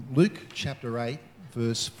Luke chapter 8,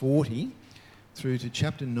 verse 40, through to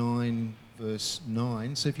chapter 9, verse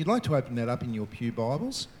 9. So if you'd like to open that up in your pew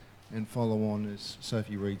Bibles and follow on as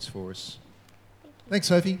Sophie reads for us. Thanks,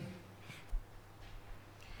 Sophie.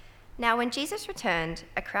 Now when Jesus returned,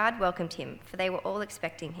 a crowd welcomed him, for they were all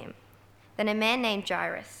expecting him. Then a man named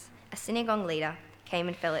Jairus, a synagogue leader, came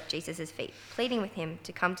and fell at Jesus' feet, pleading with him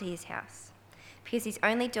to come to his house, because his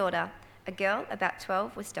only daughter, a girl about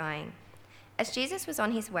 12, was dying. As Jesus was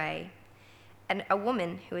on his way, and a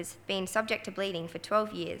woman who has been subject to bleeding for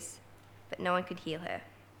 12 years, but no one could heal her.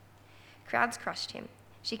 Crowds crushed him.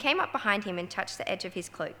 She came up behind him and touched the edge of his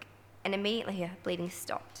cloak, and immediately her bleeding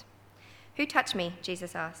stopped. "Who touched me?"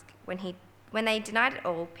 Jesus asked. When they denied it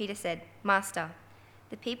all, Peter said, "Master,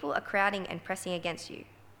 the people are crowding and pressing against you."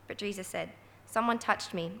 But Jesus said, "Someone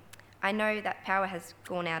touched me. I know that power has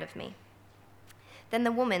gone out of me." Then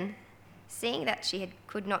the woman, seeing that she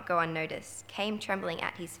could not go unnoticed, came trembling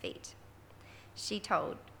at his feet.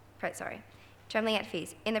 Trembling at his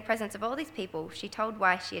feet. In the presence of all these people, she told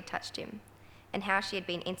why she had touched him and how she had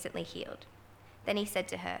been instantly healed. Then he said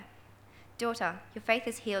to her, "Daughter, your faith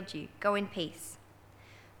has healed you. Go in peace."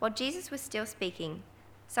 While Jesus was still speaking,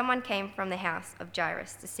 someone came from the house of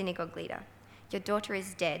Jairus, the synagogue leader. "Your daughter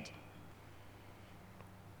is dead,"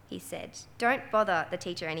 he said. "Don't bother the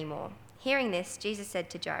teacher anymore." Hearing this, Jesus said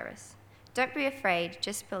to Jairus, "Don't be afraid,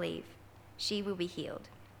 just believe. She will be healed."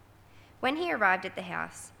 When he arrived at the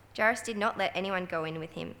house, Jairus did not let anyone go in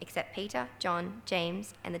with him except Peter, John,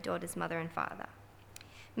 James, and the daughter's mother and father.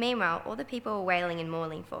 Meanwhile, all the people were wailing and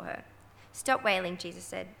mourning for her. "Stop wailing," Jesus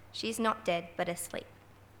said. "She is not dead, but asleep."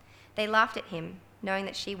 They laughed at him, knowing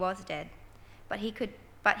that she was dead, but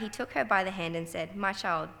he took her by the hand and said, "My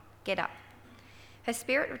child, get up." Her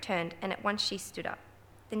spirit returned, and at once she stood up.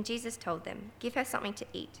 Then Jesus told them, "Give her something to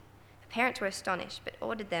eat." Her parents were astonished, but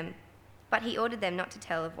he ordered them not to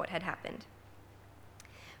tell of what had happened.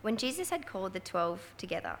 When Jesus had called the 12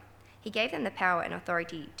 together, he gave them the power and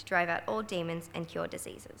authority to drive out all demons and cure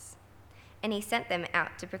diseases. And he sent them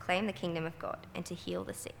out to proclaim the kingdom of God and to heal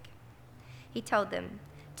the sick. He told them,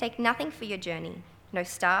 "Take nothing for your journey, no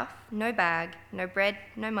staff, no bag, no bread,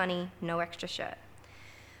 no money, no extra shirt.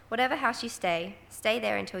 Whatever house you stay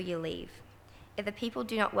there until you leave. If the people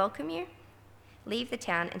do not welcome you, leave the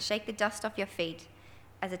town and shake the dust off your feet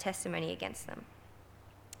as a testimony against them."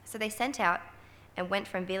 So they sent out and went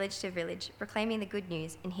from village to village, proclaiming the good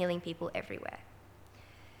news and healing people everywhere.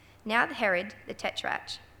 Now Herod, the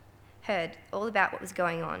Tetrarch, heard all about what was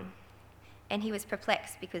going on, and he was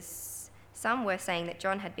perplexed because some were saying that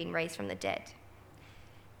John had been raised from the dead.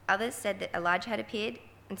 Others said that Elijah had appeared,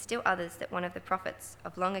 and still others that one of the prophets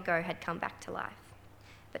of long ago had come back to life.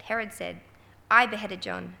 But Herod said, "I beheaded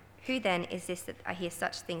John. Who then is this that I hear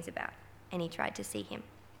such things about?" And he tried to see him.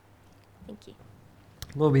 Thank you.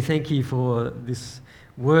 Lord, we thank you for this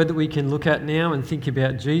word that we can look at now and think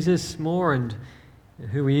about Jesus more and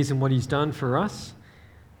who he is and what he's done for us.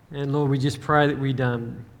 And Lord, we just pray that we'd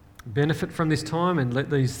benefit from this time and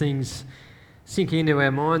let these things sink into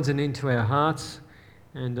our minds and into our hearts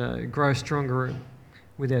and grow stronger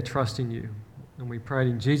with our trust in you. And we pray it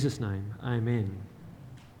in Jesus' name. Amen.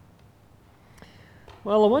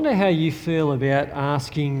 Well, I wonder how you feel about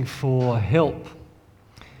asking for help.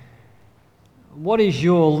 What is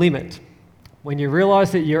your limit? When you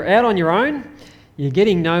realise that you're out on your own, you're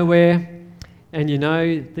getting nowhere, and you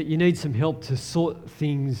know that you need some help to sort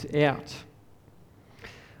things out.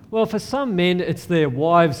 Well, for some men, it's their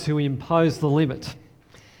wives who impose the limit.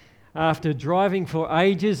 After driving for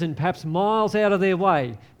ages and perhaps miles out of their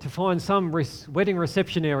way to find some wedding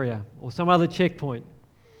reception area or some other checkpoint,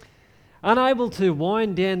 unable to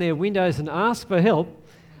wind down their windows and ask for help,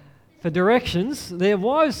 for directions, their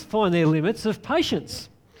wives find their limits of patience.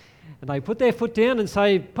 And they put their foot down and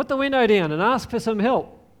say, "Put the window down and ask for some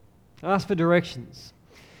help. Ask for directions."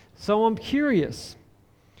 So I'm curious,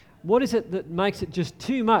 what is it that makes it just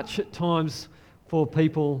too much at times for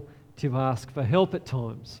people to ask for help at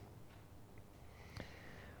times?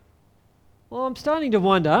 Well, I'm starting to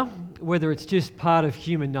wonder whether it's just part of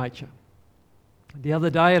human nature. The other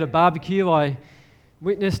day at a barbecue, I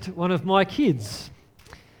witnessed one of my kids.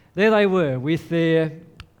 There they were with their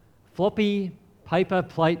floppy paper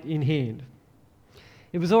plate in hand.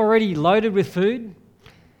 It was already loaded with food,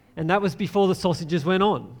 and that was before the sausages went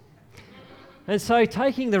on. And so,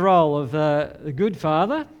 taking the role of the good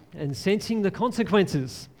father and sensing the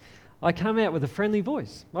consequences, I come out with a friendly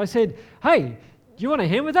voice. I said, "Hey, do you want a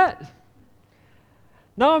hand with that?"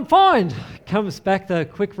 "No, I'm fine," comes back the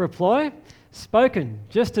quick reply, spoken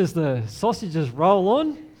just as the sausages roll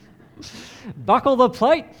on. Buckle the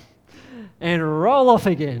plate, and roll off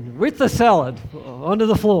again with the salad onto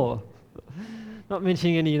the floor. Not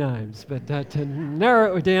mentioning any names, but to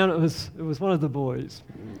narrow it down, it was one of the boys.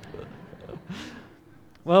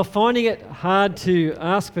 Well, finding it hard to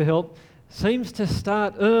ask for help seems to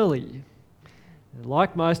start early.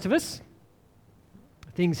 Like most of us,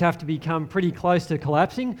 things have to become pretty close to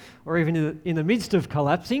collapsing, or even in the midst of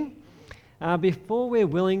collapsing, before we're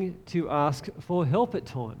willing to ask for help at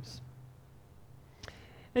times.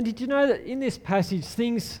 And did you know that in this passage,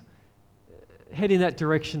 things head in that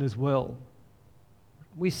direction as well?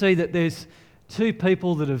 We see that there's two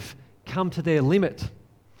people that have come to their limit.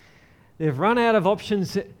 They've run out of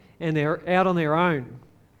options and they're out on their own.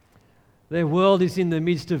 Their world is in the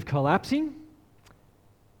midst of collapsing,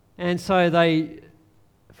 and so they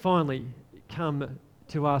finally come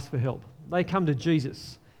to ask for help. They come to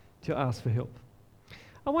Jesus to ask for help.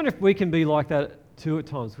 I wonder if we can be like that too at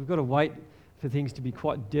times. We've got to wait for things to be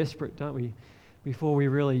quite desperate, don't we, before we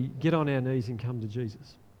really get on our knees and come to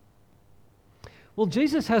Jesus. Well,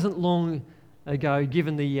 Jesus hasn't long ago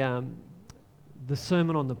given the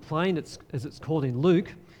Sermon on the Plain, as it's called in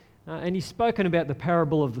Luke, and he's spoken about the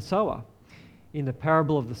parable of the sower. In the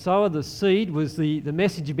parable of the sower, the seed was the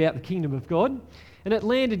message about the kingdom of God, and it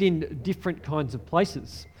landed in different kinds of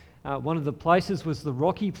places. One of the places was the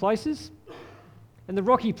rocky places, and the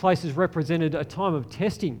rocky places represented a time of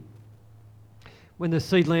testing. When the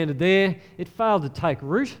seed landed there, it failed to take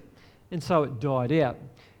root, and so it died out.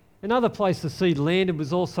 Another place the seed landed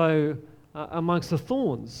was also amongst the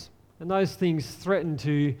thorns, and those things threatened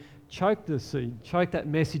to choke the seed, choke that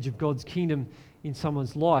message of God's kingdom in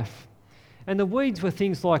someone's life. And the weeds were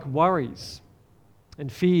things like worries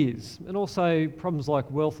and fears, and also problems like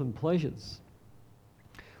wealth and pleasures.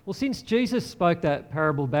 Well, since Jesus spoke that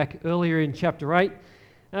parable back earlier in chapter 8,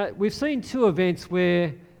 we've seen two events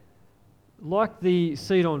where, like the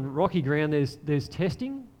seed on rocky ground, there's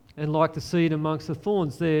testing, and like the seed amongst the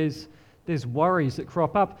thorns, there's worries that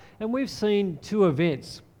crop up. And we've seen two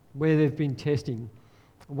events where they've been testing.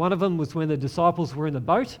 One of them was when the disciples were in the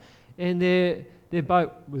boat, and their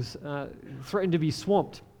boat was threatened to be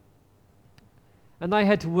swamped. And they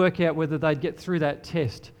had to work out whether they'd get through that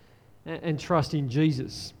test and trust in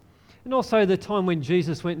Jesus. And also the time when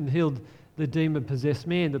Jesus went and healed the demon-possessed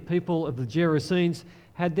man, the people of the Gerasenes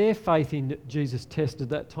had their faith in Jesus tested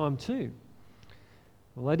that time too.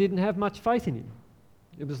 Well, they didn't have much faith in him.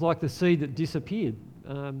 It was like the seed that disappeared,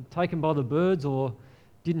 taken by the birds, or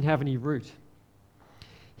didn't have any root.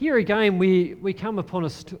 Here again, we come upon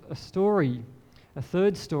a story, a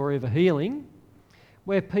third story of a healing,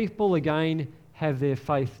 where people again have their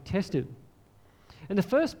faith tested. And the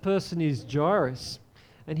first person is Jairus,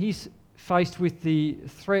 and he's faced with the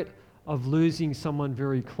threat of losing someone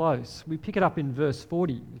very close. We pick it up in verse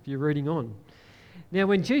 40, if you're reading on. Now,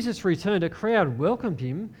 when Jesus returned, a crowd welcomed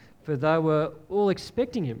him, for they were all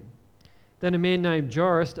expecting him. Then a man named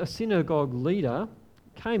Jairus, a synagogue leader,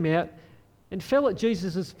 came out and fell at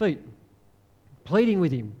Jesus' feet, pleading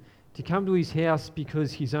with him to come to his house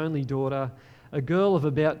because his only daughter, a girl of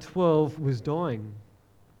about 12, was dying.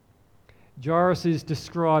 Jairus is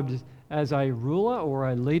described as a ruler or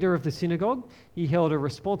a leader of the synagogue. He held a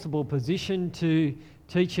responsible position to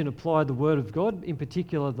teach and apply the word of God, in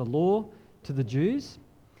particular the law, to the Jews.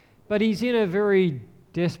 But he's in a very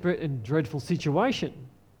desperate and dreadful situation.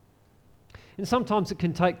 And sometimes it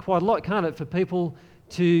can take quite a lot, can't it, for people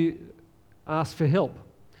to ask for help.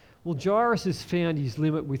 Well, Jairus has found his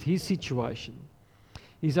limit with his situation.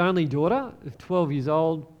 His only daughter, of 12 years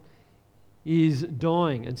old, is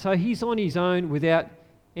dying, and so he's on his own without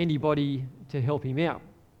anybody to help him out.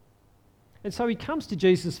 And so he comes to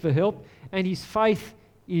Jesus for help, and his faith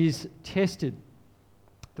is tested.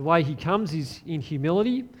 The way he comes is in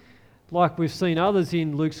humility. Like we've seen others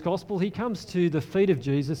in Luke's Gospel, he comes to the feet of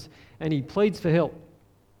Jesus and he pleads for help.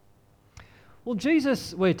 Well,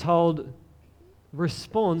 Jesus, we're told,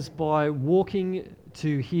 responds by walking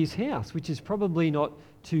to his house, which is probably not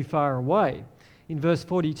too far away. In verse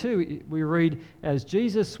 42, we read, as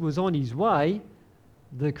Jesus was on his way,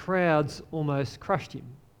 the crowds almost crushed him.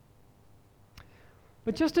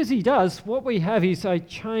 But just as he does, what we have is a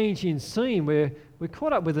change in scene where we're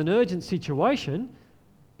caught up with an urgent situation,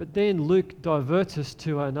 but then Luke diverts us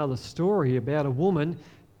to another story about a woman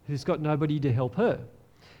who's got nobody to help her.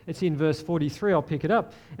 It's in verse 43, I'll pick it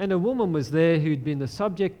up. And a woman was there who'd been the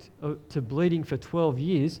subject to bleeding for 12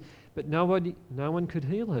 years, but no one could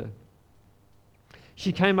heal her.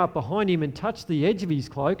 She came up behind him and touched the edge of his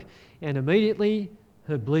cloak, and immediately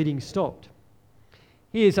her bleeding stopped.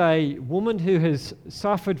 Here's a woman who has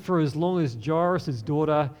suffered for as long as Jairus'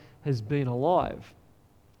 daughter has been alive.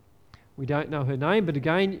 We don't know her name, but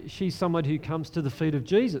again, she's someone who comes to the feet of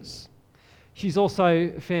Jesus. She's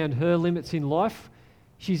also found her limits in life.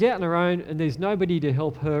 She's out on her own and there's nobody to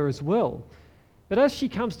help her as well. But as she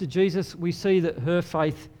comes to Jesus, we see that her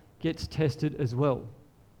faith gets tested as well.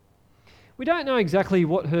 We don't know exactly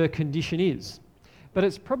what her condition is, but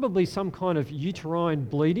it's probably some kind of uterine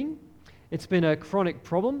bleeding. It's been a chronic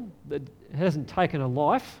problem that hasn't taken her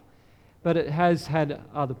life, but it has had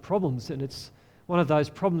other problems. And it's one of those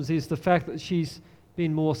problems is the fact that she's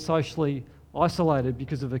been more socially isolated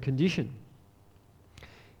because of her condition.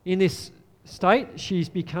 In this state, she's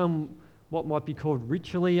become what might be called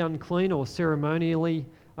ritually unclean or ceremonially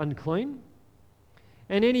unclean.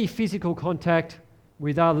 And any physical contact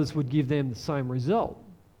with others would give them the same result.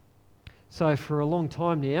 So for a long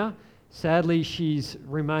time now, sadly, she's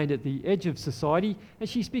remained at the edge of society and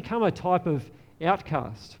she's become a type of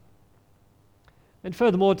outcast. And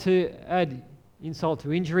furthermore, to add insult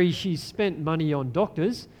to injury, she's spent money on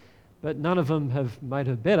doctors, but none of them have made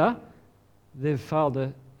her better. They've failed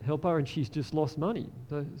to help her and she's just lost money.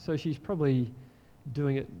 So she's probably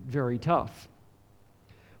doing it very tough.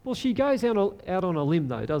 Well, she goes out on a limb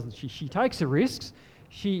though, doesn't she? She takes the risks.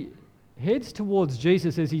 She heads towards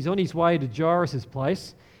Jesus as he's on his way to Jairus'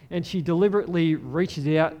 place, and she deliberately reaches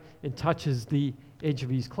out and touches the edge of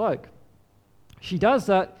his cloak. She does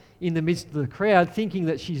that in the midst of the crowd, thinking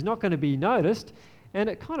that she's not going to be noticed, and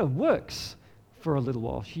it kind of works for a little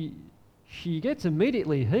while. She gets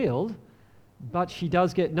immediately healed, but she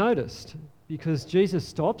does get noticed because Jesus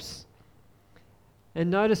stops,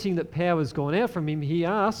 and noticing that power's gone out from him, he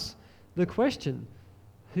asks the question,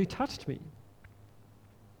 "Who touched me?"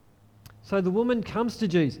 So the woman comes to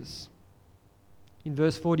Jesus in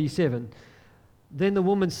verse 47. Then the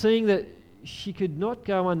woman, seeing that she could not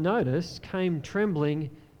go unnoticed, came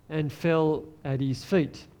trembling and fell at his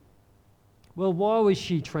feet. Well, why was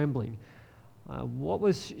she trembling? What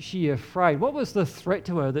was she afraid? What was the threat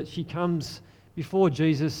to her that she comes before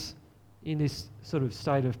Jesus in this sort of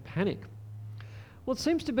state of panic? Well, it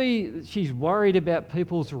seems to be that she's worried about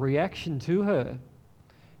people's reaction to her.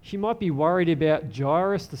 She might be worried about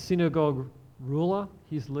Jairus, the synagogue ruler,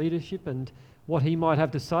 his leadership and what he might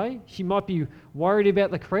have to say. She might be worried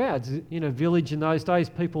about the crowds. In a village in those days,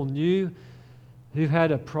 people knew who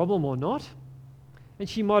had a problem or not. And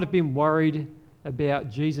she might have been worried about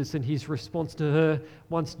Jesus and his response to her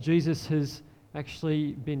once Jesus has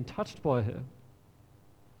actually been touched by her.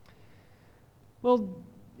 Well,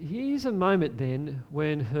 here's a moment then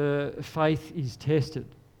when her faith is tested.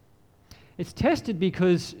 It's tested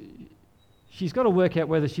because she's got to work out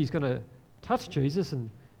whether she's going to touch Jesus and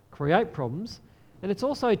create problems. And it's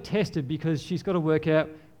also tested because she's got to work out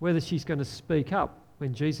whether she's going to speak up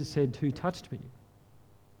when Jesus said, "Who touched me?"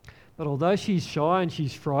 But although she's shy and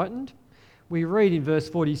she's frightened, we read in verse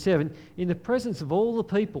 47, in the presence of all the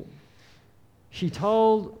people, she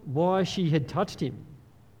told why she had touched him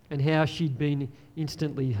and how she'd been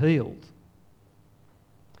instantly healed.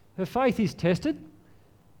 Her faith is tested,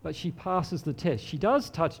 but she passes the test. She does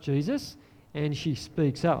touch Jesus and she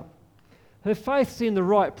speaks up. Her faith's in the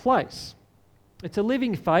right place. It's a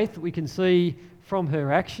living faith that we can see from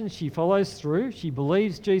her actions. She follows through. She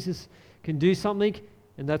believes Jesus can do something,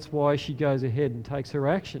 and that's why she goes ahead and takes her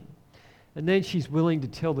action. And then she's willing to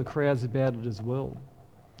tell the crowds about it as well.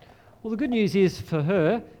 Well, the good news is for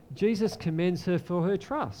her, Jesus commends her for her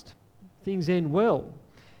trust. Things end well.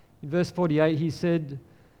 In verse 48, he said,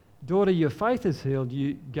 "Daughter, your faith has healed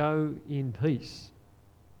you. Go in peace."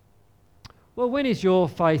 Well, when is your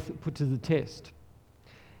faith put to the test?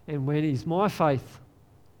 And when is my faith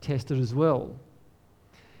tested as well?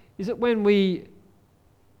 Is it when we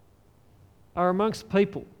are amongst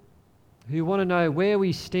people who want to know where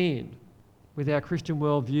we stand with our Christian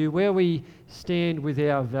worldview, where we stand with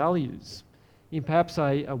our values, in perhaps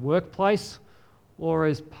a workplace or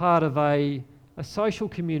as part of a social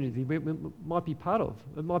community we might be part of?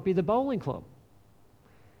 It might be the bowling club.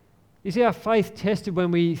 Is our faith tested when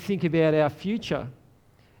we think about our future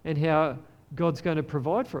and how God's going to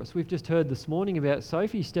provide for us? We've just heard this morning about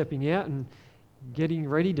Sophie stepping out and getting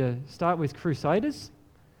ready to start with Crusaders.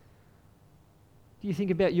 Do you think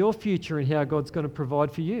about your future and how God's going to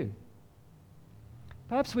provide for you?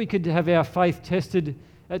 Perhaps we could have our faith tested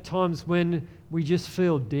at times when we just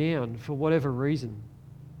feel down for whatever reason.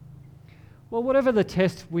 Well, whatever the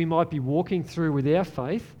test we might be walking through with our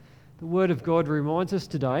faith, the Word of God reminds us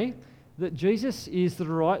today that Jesus is the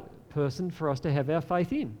right person for us to have our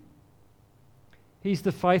faith in. He's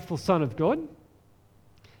the faithful Son of God.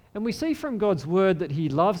 And we see from God's Word that He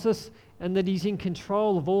loves us and that He's in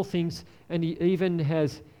control of all things, and He even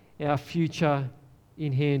has our future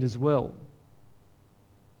in hand as well.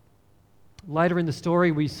 Later in the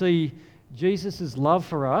story, we see Jesus' love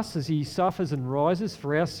for us as he suffers and rises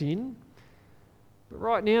for our sin. But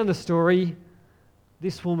right now in the story,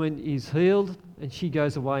 this woman is healed and she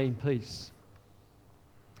goes away in peace.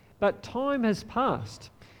 But time has passed,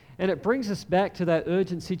 and it brings us back to that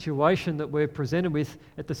urgent situation that we're presented with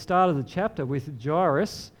at the start of the chapter with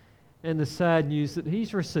Jairus and the sad news that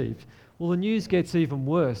he's received. Well, the news gets even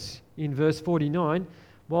worse. In verse 49,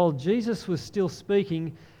 while Jesus was still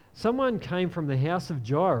speaking, someone came from the house of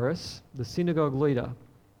Jairus, the synagogue leader.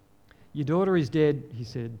 "Your daughter is dead," he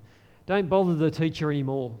said. "Don't bother the teacher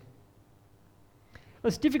anymore."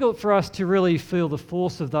 It's difficult for us to really feel the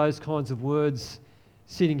force of those kinds of words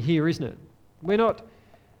sitting here, isn't it? We're not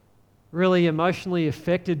really emotionally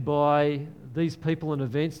affected by these people and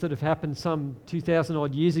events that have happened some 2,000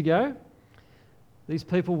 odd years ago. These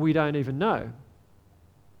people we don't even know.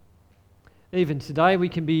 Even today we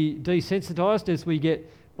can be desensitized as we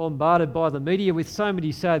get bombarded by the media with so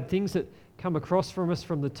many sad things that come across from us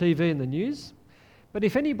from the TV and the news. But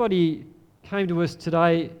if anybody came to us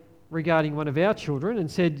today regarding one of our children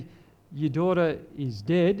and said, "Your daughter is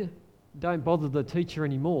dead, don't bother the teacher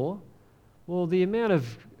anymore," well, the amount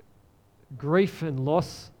of grief and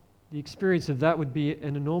loss, the experience of that would be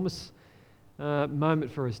an enormous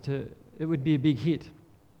moment for us. It would be a big hit.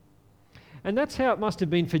 And that's how it must have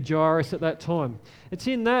been for Jairus at that time. It's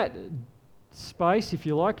in that space, if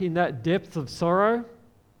you like, in that depth of sorrow,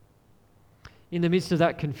 in the midst of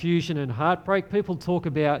that confusion and heartbreak. People talk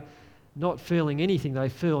about not feeling anything, they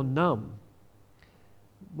feel numb.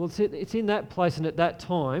 Well, it's in that place and at that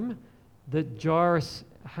time that Jairus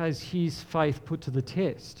has his faith put to the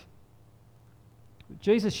test.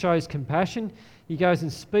 Jesus shows compassion. He goes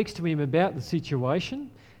and speaks to him about the situation,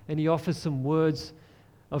 and he offers some words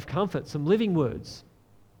of comfort, some living words.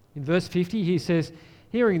 In verse 50, he says,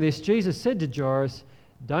 hearing this, Jesus said to Jairus,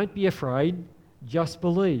 "Don't be afraid, just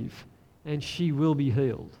believe, and she will be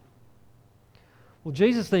healed." Well,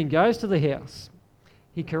 Jesus then goes to the house.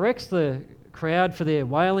 He corrects the crowd for their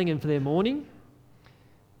wailing and for their mourning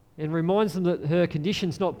and reminds them that her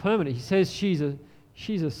condition's not permanent. He says she's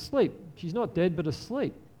asleep. She's not dead, but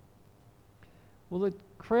asleep. Well, the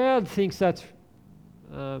crowd thinks that's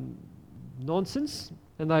nonsense,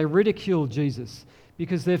 and they ridicule Jesus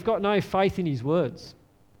because they've got no faith in his words.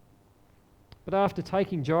 But after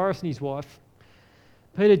taking Jairus and his wife,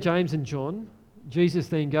 Peter, James and John, Jesus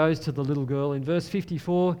then goes to the little girl. In verse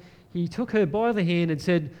 54, he took her by the hand and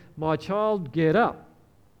said, "My child, get up."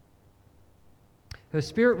 Her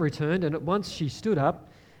spirit returned, and at once she stood up.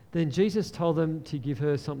 Then Jesus told them to give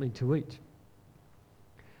her something to eat.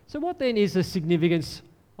 So what then is the significance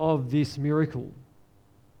of this miracle?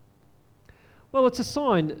 Well, it's a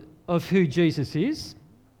sign of who Jesus is,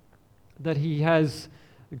 that he has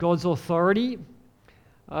God's authority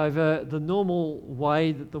over the normal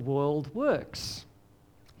way that the world works.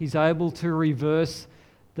 He's able to reverse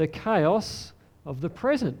the chaos of the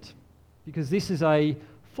present, because this is a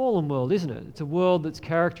fallen world, isn't it? It's a world that's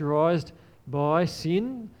characterized by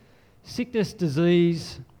sin, sickness,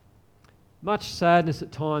 disease, much sadness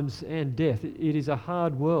at times, and death. It is a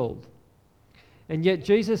hard world. And yet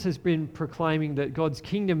Jesus has been proclaiming that God's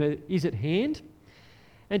kingdom is at hand.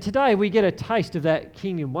 And today we get a taste of that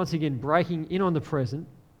kingdom once again breaking in on the present.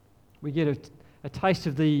 We get a taste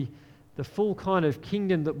of the full kind of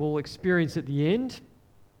kingdom that we'll experience at the end.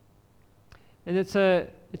 And it's a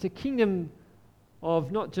kingdom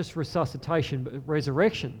of not just resuscitation, but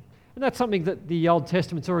resurrection. And that's something that the Old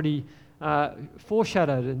Testament's already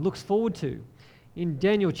foreshadowed and looks forward to. In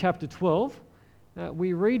Daniel chapter 12,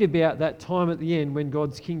 we read about that time at the end when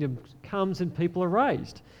God's kingdom comes and people are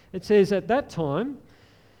raised. It says, "At that time,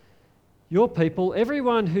 your people,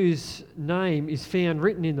 everyone whose name is found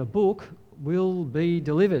written in the book, will be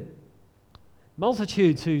delivered.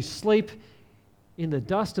 Multitudes who sleep in the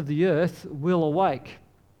dust of the earth will awake,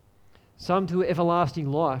 some to everlasting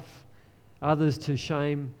life, others to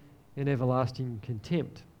shame and everlasting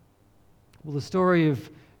contempt." Well, the story of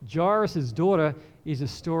Jairus' daughter is a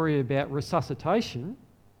story about resuscitation,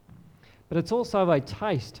 but it's also a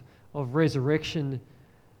taste of resurrection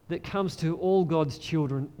that comes to all God's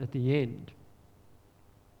children at the end.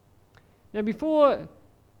 Now, before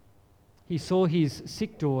he saw his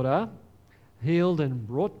sick daughter healed and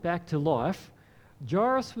brought back to life,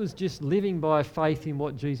 Jairus was just living by faith in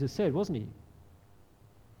what Jesus said, wasn't he?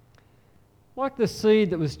 Like the seed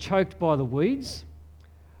that was choked by the weeds,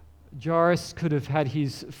 Jairus could have had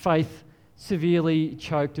his faith severely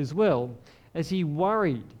choked as well, as he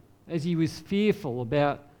worried, as he was fearful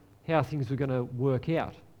about how things were going to work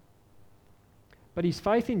out. But his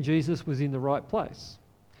faith in Jesus was in the right place.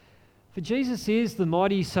 For Jesus is the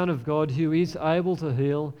mighty Son of God who is able to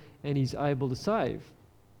heal and is able to save.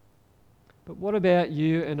 But what about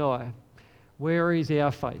you and I? Where is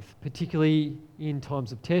our faith, particularly in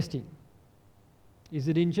times of testing? Is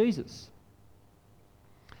it in Jesus?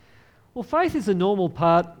 Well, faith is a normal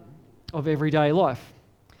part of everyday life.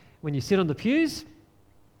 When you sit on the pews,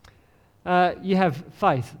 you have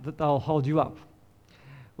faith that they'll hold you up.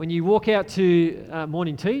 When you walk out to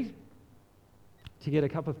morning tea to get a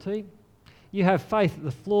cup of tea, you have faith that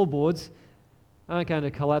the floorboards aren't going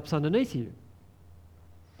to collapse underneath you.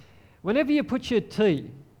 Whenever you put your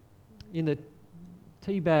tea in the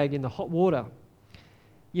tea bag in the hot water,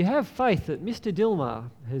 you have faith that Mr. Dilmar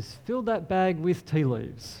has filled that bag with tea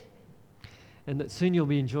leaves and that soon you'll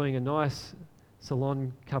be enjoying a nice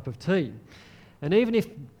Ceylon cup of tea. And even if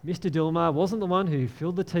Mr. Dilmar wasn't the one who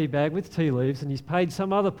filled the tea bag with tea leaves and he's paid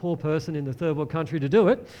some other poor person in the third world country to do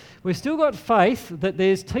it, we've still got faith that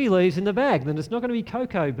there's tea leaves in the bag, then it's not going to be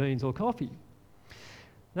cocoa beans or coffee.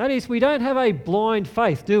 That is, we don't have a blind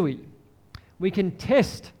faith, do we? We can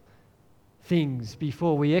test things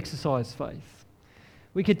before we exercise faith.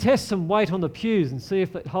 We could test some weight on the pews and see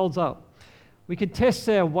if it holds up. We can test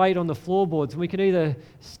our weight on the floorboards, and we can either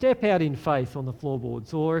step out in faith on the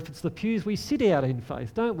floorboards, or if it's the pews, we sit out in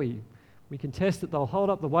faith, don't we? We can test that they'll hold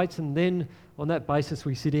up the weights, and then on that basis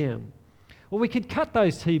we sit down. Or we could cut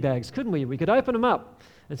those tea bags, couldn't we? We could open them up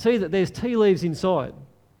and see that there's tea leaves inside.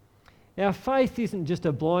 Our faith isn't just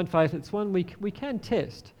a blind faith, it's one we can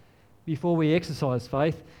test before we exercise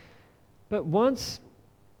faith. But once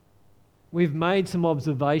we've made some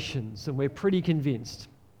observations and we're pretty convinced,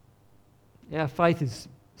 our faith is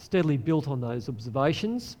steadily built on those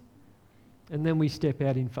observations, and then we step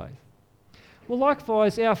out in faith. Well,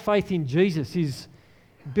 likewise, our faith in Jesus is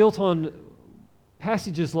built on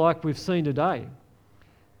passages like we've seen today.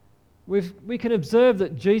 We can observe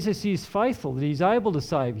that Jesus is faithful, that he's able to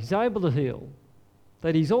save, he's able to heal,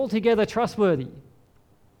 that he's altogether trustworthy.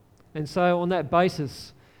 And so on that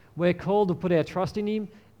basis, we're called to put our trust in him,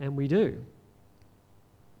 and we do.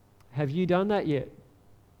 Have you done that yet?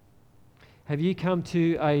 Have you come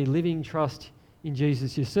to a living trust in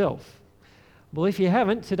Jesus yourself? Well, if you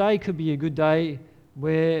haven't, today could be a good day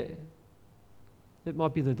where it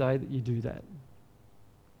might be the day that you do that.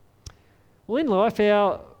 Well, in life,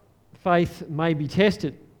 our faith may be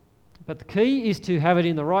tested, but the key is to have it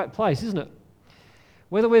in the right place, isn't it?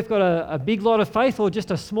 Whether we've got a big lot of faith or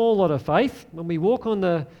just a small lot of faith, when we walk on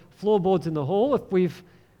the floorboards in the hall, if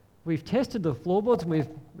we've tested the floorboards and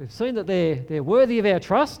we've seen that they're worthy of our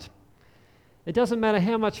trust, it doesn't matter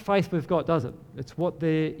how much faith we've got, does it? It's what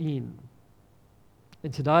they're in.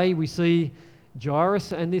 And today we see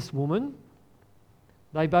Jairus and this woman.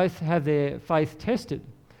 They both have their faith tested,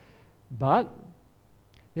 but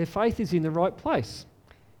their faith is in the right place.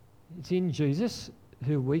 It's in Jesus,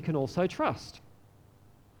 who we can also trust.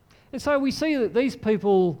 And so we see that these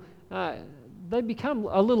people, they become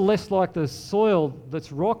a little less like the soil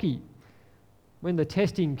that's rocky. When the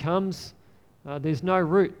testing comes, there's no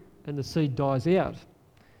root and the seed dies out.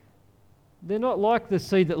 They're not like the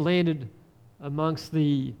seed that landed amongst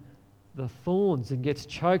the thorns and gets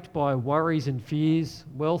choked by worries and fears,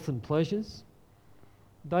 wealth and pleasures.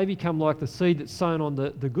 They become like the seed that's sown on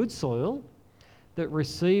the good soil that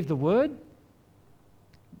receive the word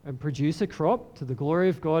and produce a crop to the glory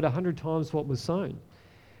of God 100 times what was sown.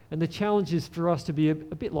 And the challenge is for us to be a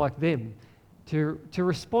bit like them, to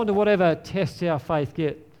respond to whatever tests our faith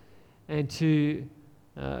get, and to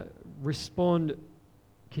respond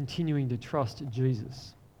continuing to trust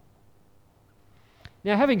Jesus.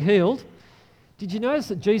 Now, having healed, did you notice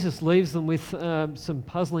that Jesus leaves them with some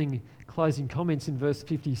puzzling closing comments in verse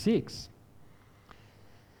 56?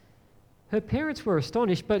 Her parents were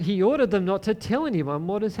astonished, but he ordered them not to tell anyone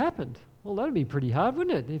what has happened. Well, that'd be pretty hard,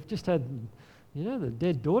 wouldn't it? They've just had, the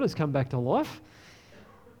dead daughters come back to life.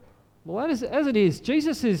 Well, as it is,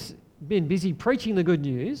 Jesus has been busy preaching the good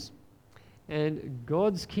news, and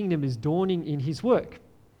God's kingdom is dawning in his work.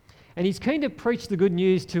 And he's keen to preach the good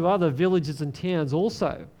news to other villages and towns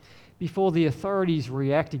also, before the authorities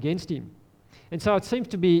react against him. And so it seems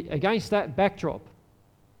to be against that backdrop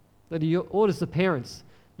that he orders the parents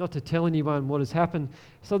not to tell anyone what has happened,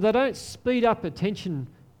 so they don't speed up attention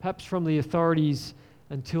perhaps from the authorities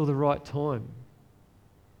until the right time.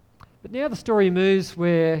 But now the story moves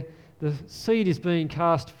where the seed is being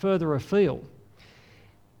cast further afield.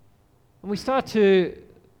 And we start to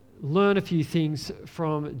learn a few things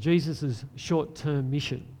from Jesus' short-term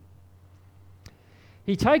mission.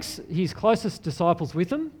 He takes his closest disciples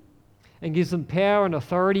with him and gives them power and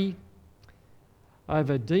authority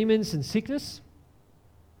over demons and sickness.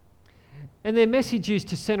 And their message is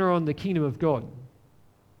to centre on the kingdom of God.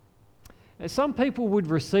 And some people would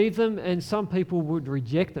receive them and some people would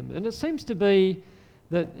reject them. And it seems to be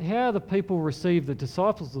that how the people receive the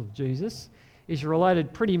disciples of Jesus is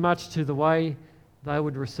related pretty much to the way they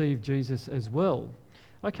would receive Jesus as well.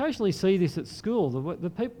 I occasionally see this at school.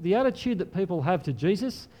 The attitude that people have to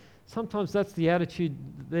Jesus, sometimes that's the attitude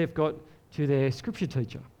they've got to their scripture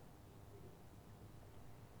teacher.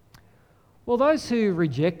 Well, those who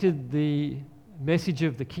rejected the message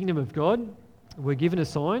of the kingdom of God were given a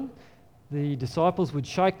sign. The disciples would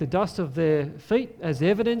shake the dust of their feet as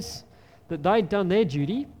evidence that they'd done their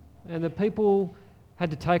duty, and the people had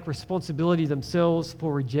to take responsibility themselves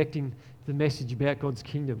for rejecting the message about God's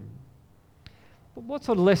kingdom. But what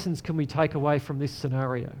sort of lessons can we take away from this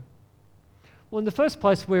scenario? Well, in the first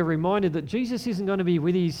place, we're reminded that Jesus isn't going to be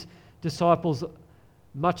with his disciples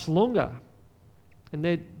much longer, and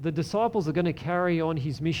that the disciples are going to carry on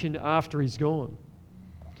his mission after he's gone.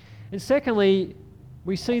 And secondly,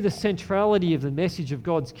 we see the centrality of the message of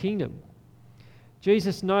God's kingdom.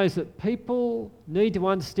 Jesus knows that people need to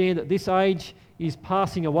understand that this age is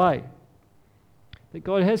passing away, that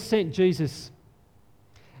God has sent Jesus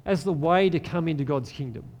as the way to come into God's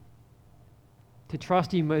kingdom, to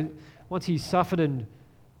trust him once he's suffered and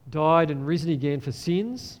died and risen again for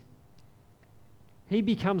sins. He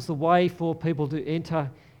becomes the way for people to enter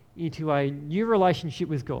into a new relationship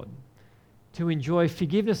with God, to enjoy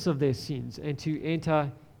forgiveness of their sins and to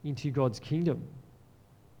enter into God's kingdom.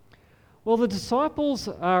 Well, the disciples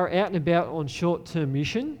are out and about on short-term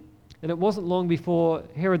mission, and it wasn't long before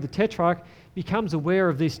Herod the Tetrarch becomes aware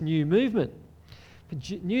of this new movement.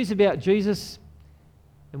 But news about Jesus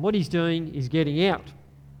and what he's doing is getting out.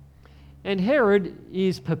 And Herod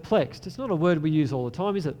is perplexed. It's not a word we use all the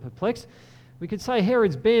time, is it? Perplexed. We could say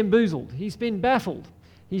Herod's bamboozled. He's been baffled.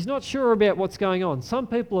 He's not sure about what's going on. Some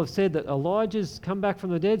people have said that Elijah's come back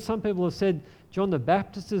from the dead. Some people have said John the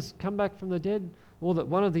Baptist has come back from the dead, or that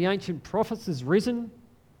one of the ancient prophets has risen.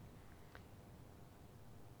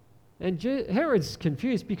 And Herod's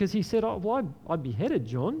confused because he said, I beheaded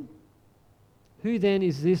John. Who then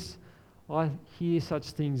is this I hear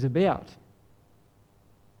such things about?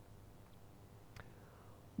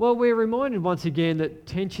 Well, we're reminded once again that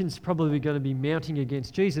tension's probably going to be mounting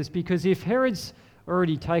against Jesus, because if Herod's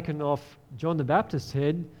already taken off John the Baptist's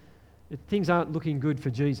head, things aren't looking good for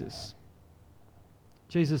Jesus.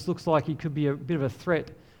 Jesus looks like he could be a bit of a threat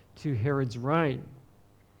to Herod's reign.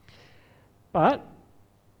 But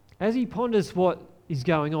as he ponders what is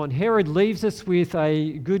going on, Herod leaves us with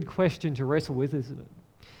a good question to wrestle with, isn't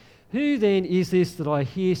it? Who then is this that I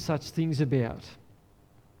hear such things about?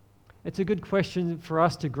 It's a good question for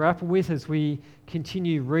us to grapple with as we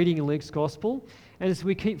continue reading Luke's Gospel and as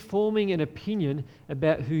we keep forming an opinion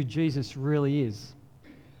about who Jesus really is.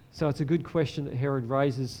 So it's a good question that Herod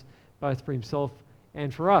raises both for himself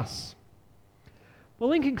and for us.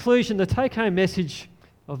 Well, in conclusion, the take-home message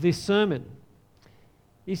of this sermon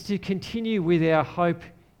is to continue with our hope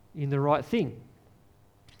in the right thing.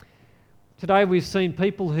 Today we've seen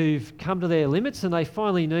people who've come to their limits and they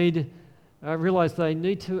finally realise they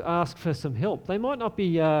need to ask for some help. They might not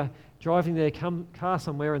be driving their car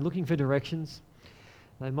somewhere and looking for directions.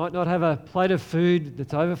 They might not have a plate of food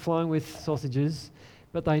that's overflowing with sausages,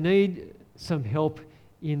 but they need some help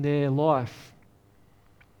in their life.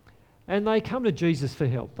 And they come to Jesus for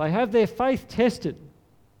help. They have their faith tested,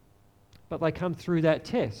 but they come through that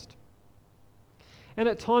test. And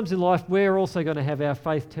at times in life, we're also going to have our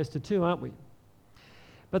faith tested too, aren't we?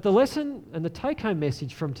 But the lesson and the take-home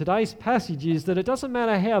message from today's passage is that it doesn't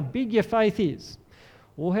matter how big your faith is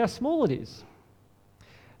or how small it is.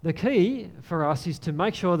 The key for us is to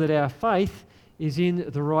make sure that our faith is in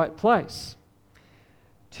the right place,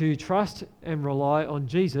 to trust and rely on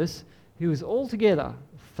Jesus, who is altogether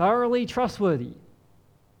thoroughly trustworthy.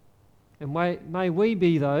 And may we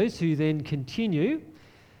be those who then continue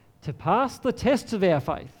to pass the tests of our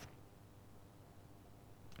faith,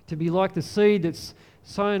 to be like the seed that's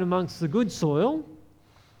sown amongst the good soil,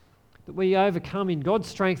 that we overcome in God's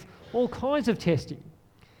strength all kinds of testing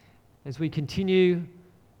as we continue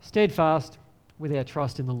steadfast with our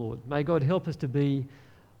trust in the Lord. May God help us to be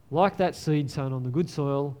like that seed sown on the good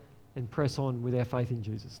soil and press on with our faith in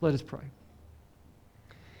Jesus. Let us pray.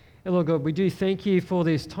 And Lord God, we do thank you for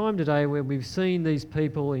this time today where we've seen these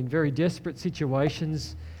people in very desperate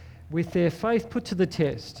situations with their faith put to the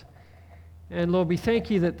test. And Lord, we thank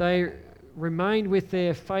you that they remained with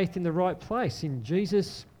their faith in the right place, in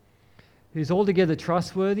Jesus, who's altogether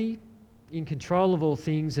trustworthy, in control of all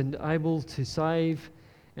things and able to save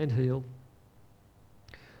and heal.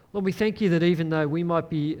 Lord, we thank you that even though we might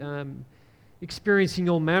be experiencing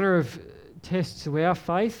all manner of tests to our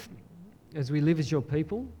faith as we live as your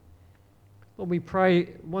people. Lord, we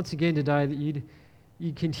pray once again today that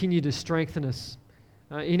you'd continue to strengthen us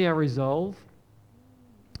in our resolve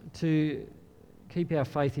to keep our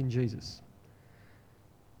faith in Jesus.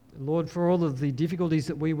 Lord, for all of the difficulties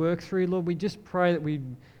that we work through, Lord, we just pray that we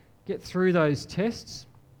get through those tests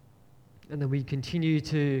and that we continue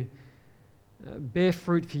to bear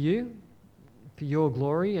fruit for you, for your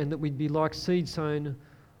glory, and that we'd be like seed sown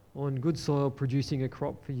on good soil, producing a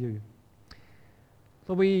crop for you.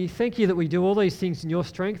 Lord, we thank you that we do all these things in your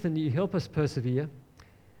strength and that you help us persevere.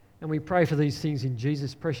 And we pray for these things in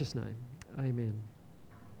Jesus' precious name. Amen.